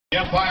The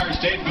Empire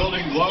State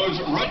Building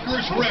glows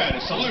Rutgers red.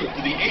 A salute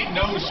to the 8-0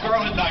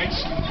 Scarlet Knights,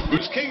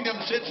 whose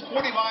kingdom sits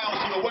 40 miles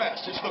to the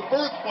west. It's the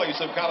birthplace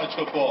of college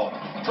football,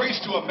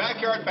 traced to a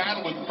backyard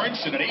battle with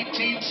Princeton in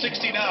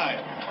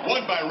 1869,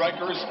 won by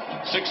Rutgers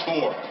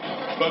 6-4.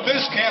 But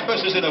this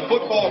campus is in a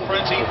football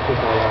frenzy.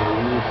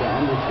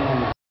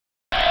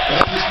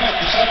 Anthony Smith,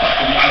 the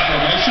setup in the I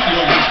formation. The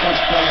opening first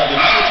play of the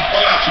night. It's a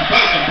play action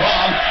fake, and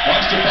Brown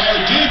wants to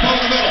fire deep over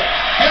the middle.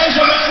 Has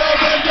a man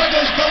open.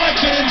 Douglas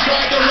collects it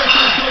inside the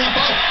Rutgers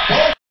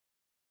 35.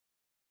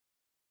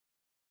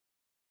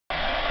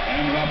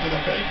 And after the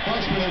fake,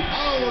 freshman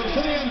powers to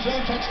the end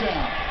zone,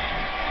 touchdown.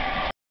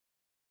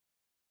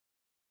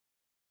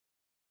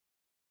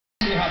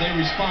 See how they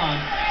respond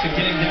to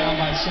getting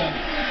down by 7.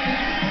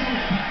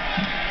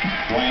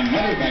 Brian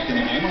Leonard back in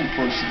the game on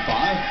 1st and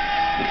 5.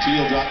 The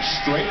Teal drops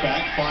straight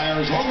back,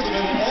 fires over the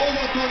middle, all the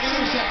way through,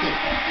 intercepted.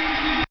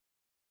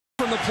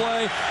 From the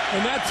play,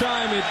 and that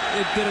time it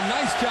did a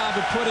nice job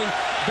of putting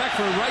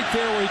Beckford right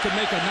there where he could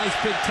make a nice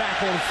big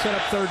tackle and set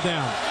up 3rd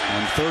down.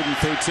 On 3rd and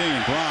 13,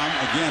 Brom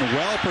again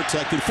well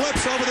protected,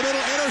 flips over the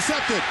middle,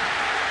 intercepted.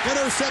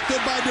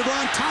 Intercepted by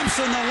DeVon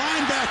Thompson, the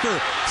linebacker,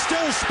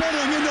 still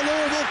spinning into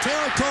Louisville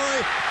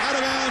territory, out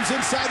of bounds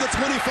inside the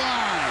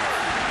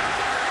 25.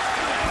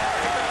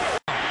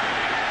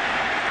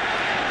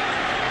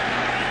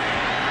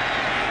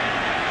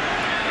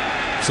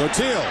 So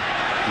Teal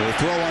will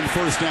throw on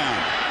 1st down.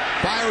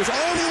 Fires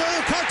over the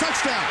way, caught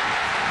touchdown.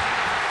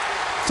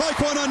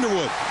 Tyquan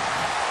Underwood.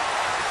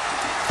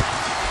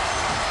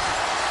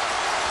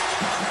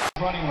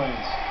 Running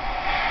lanes.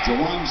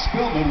 Jawan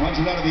Spillman runs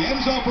it out of the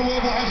end zone for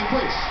Louisville, has a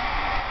brace.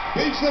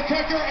 Beats the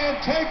kicker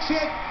and takes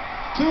it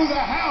to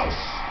the house.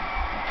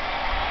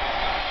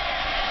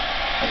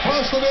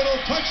 Across the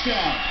middle,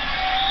 touchdown.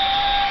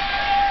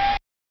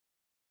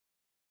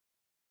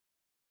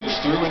 It's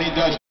through and he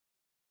does.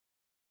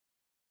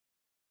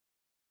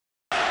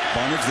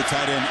 Barnage, the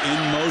tight end,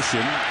 in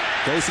motion.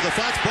 Goes to the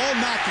flats, ball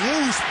knocked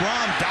loose.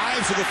 Brom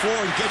dives to the floor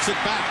and gets it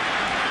back.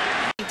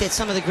 I think that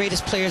some of the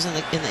greatest players in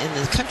the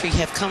country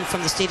have come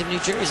from the state of New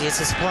Jersey. It's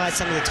supplied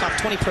some of the top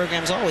 20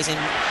 programs always in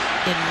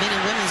men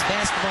and women's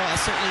basketball, and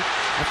certainly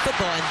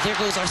football. And there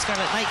goes our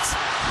Scarlet Knights.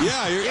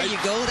 Yeah, there you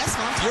go. That's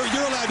what I'm talking about.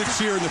 You're allowed to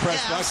cheer in the press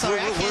box. We're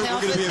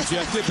going to be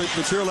objective,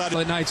 but you're allowed to.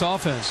 The Knights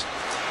offense.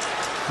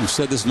 You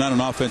said this is not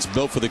an offense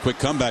built for the quick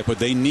comeback, but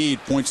they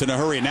need points in a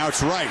hurry. Now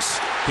it's Rice.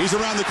 He's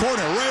around the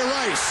corner. Ray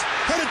Rice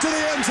headed to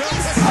the end zone.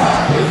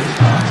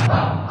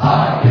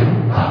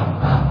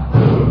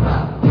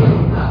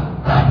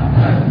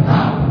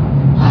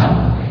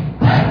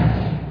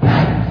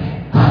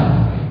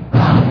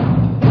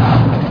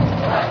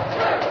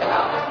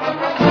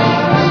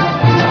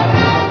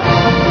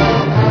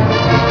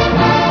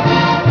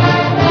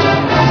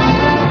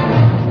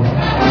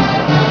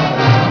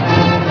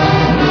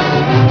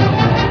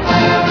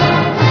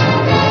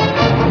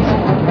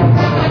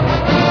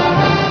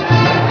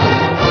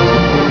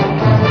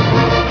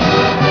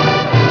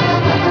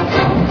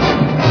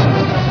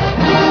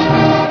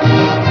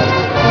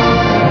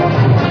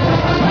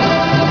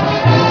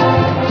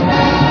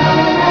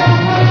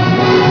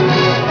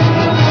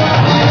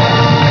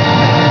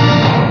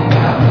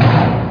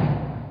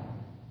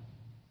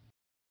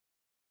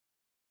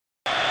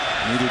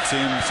 Neither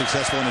team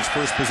successful in its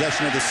first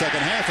possession of the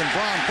second half, and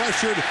Brown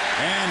pressured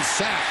and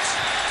sacked.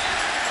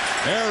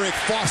 Eric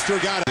Foster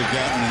got it.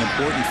 Got an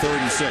important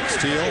 3rd and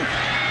 6. Teal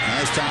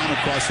has time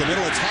across the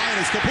middle. It's high and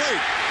it's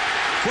complete.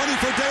 Running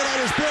for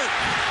daylight is Britt,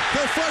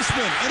 the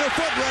freshman, in a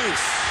foot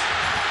race.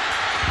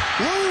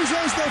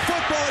 Loses the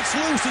football. It's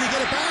loose. Did he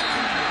get it back?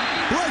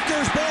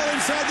 Rutgers ball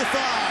inside the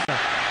 5.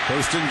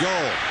 1st and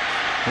goal.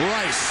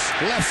 Rice,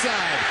 left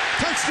side.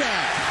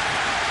 Touchdown.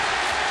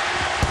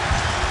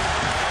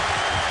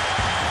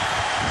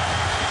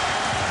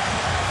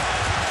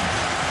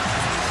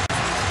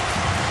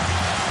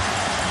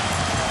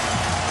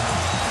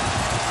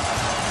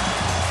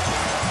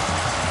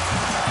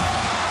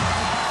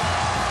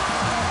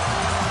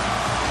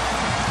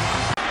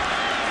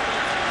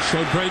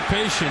 Showed great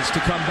patience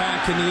to come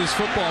back into this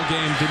football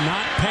game. Did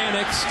not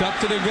panic, stuck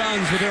to their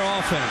guns with their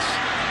offense.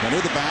 Under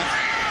the back,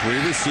 3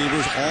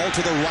 receivers all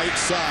to the right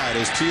side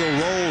as Teal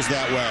rolls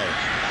that way.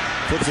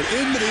 Puts it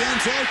into the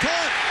end zone,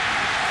 caught!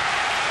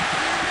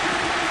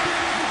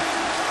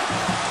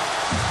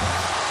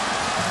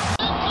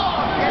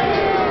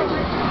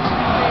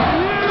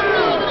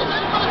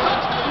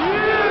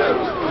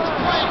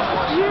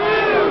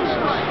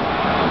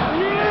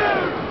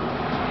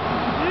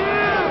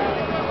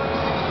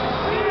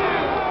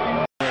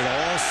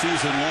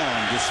 Season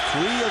long, just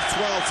 3 of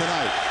 12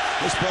 tonight.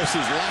 This place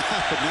is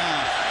laughing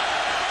now.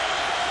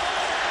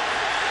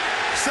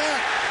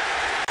 Sack.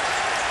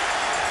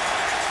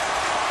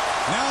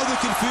 Now the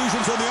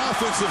confusion's on the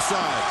offensive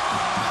side.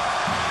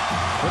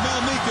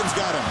 Ramel Meekin's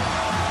got him.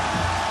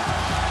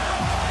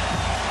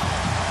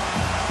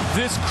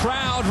 This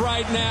crowd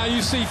right now,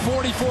 you see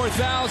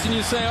 44,000,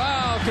 you say,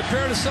 oh,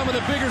 compared to some of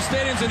the bigger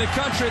stadiums in the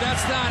country,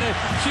 that's not a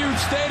huge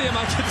stadium.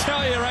 I can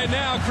tell you right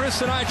now,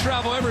 Chris and I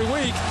travel every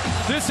week.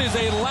 This is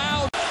a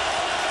loud...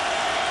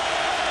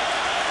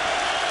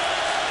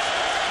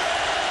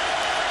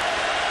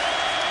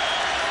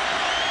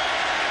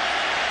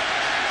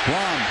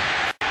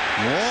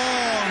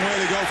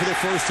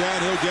 first down.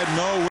 He'll get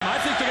no. I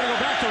think they're going to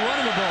go back to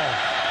running the ball.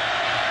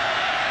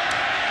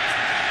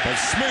 But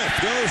Smith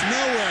goes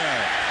nowhere.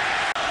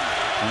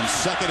 On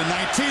 2nd and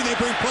 19, they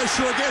bring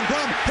pressure again.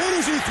 Brum hit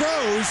as he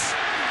throws.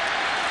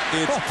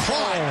 It's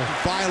caught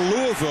by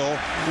Louisville.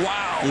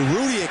 Wow.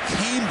 Rudy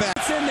came back.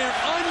 It's in there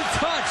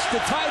untouched.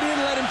 The tight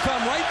end let him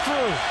come right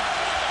through.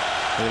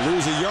 They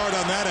lose a yard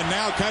on that, and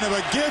now kind of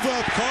a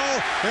give-up call,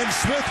 and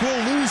Smith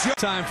will lose.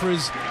 Time for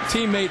his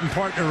teammate and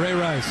partner, Ray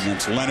Rice. And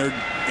it's Leonard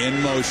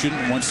in motion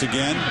once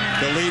again.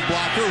 The lead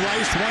blocker,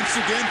 Rice, once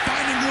again,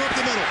 finding you up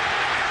the middle.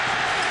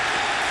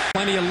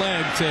 Plenty of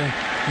leg to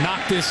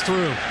knock this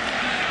through.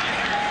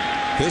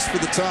 This for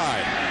the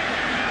tie.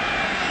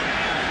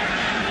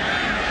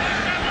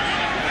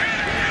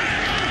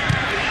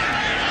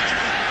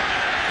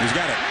 He's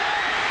got it.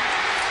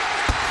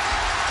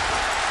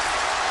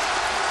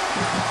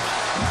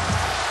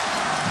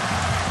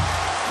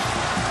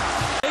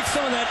 Take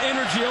some of that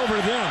energy over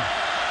to them.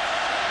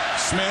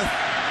 Smith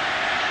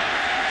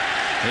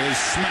is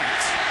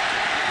smacked.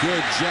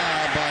 Good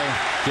job by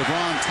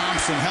Devon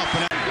Thompson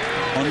helping out.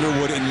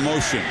 Underwood in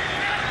motion.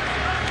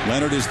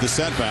 Leonard is the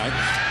setback.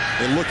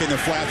 They look in the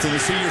flats, and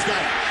the senior's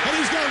got it. And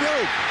he's got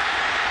room.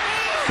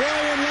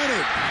 Brian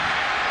Leonard.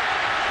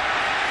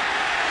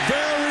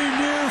 Very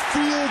near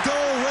field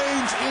goal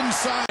range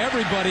inside.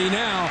 Everybody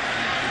now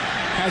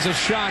has a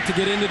shot to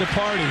get into the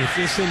party if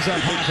this ends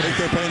up happening. Think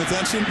they're paying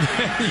attention?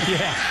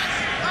 Yeah.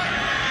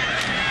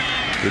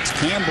 It's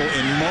Campbell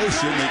in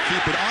motion. They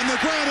keep it on the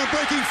ground, and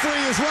breaking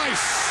free is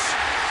Rice.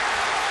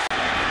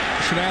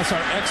 I should ask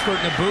our expert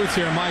in the booth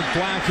here, Mike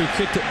Black, who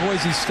kicked at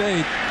Boise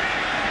State,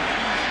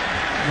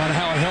 about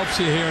how it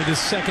helps you here this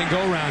second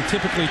go-round.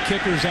 Typically,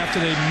 kickers, after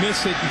they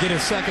miss it and get a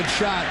second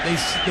shot, they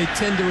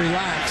tend to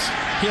relax.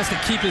 He has to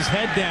keep his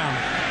head down.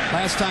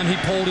 Last time he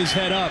pulled his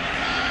head up.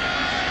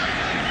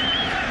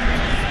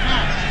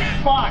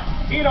 Fox,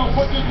 Ito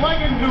puts his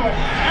leg into it,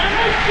 and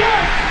the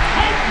jet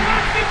has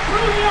knocked it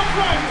through the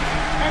upright,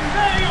 and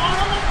they are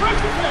on the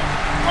precipice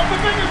of the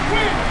biggest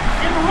win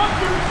in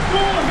Rutgers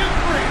school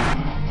history.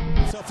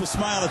 Himself a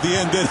smile at the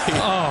end, didn't he?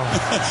 Oh.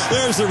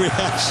 There's the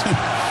reaction.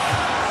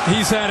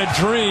 He's had a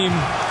dream,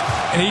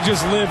 and he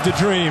just lived a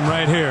dream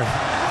right here.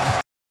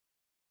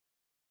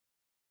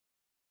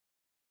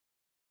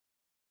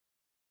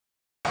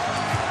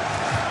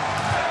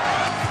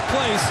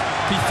 Place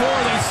before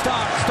they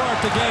start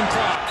the game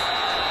clock.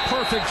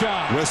 Perfect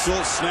job.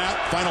 Whistle, snap,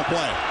 final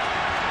play.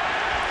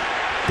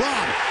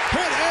 Brom,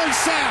 hit and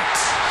sacked.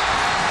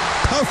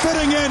 A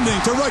fitting ending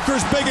to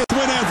Rutgers' biggest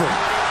win ever.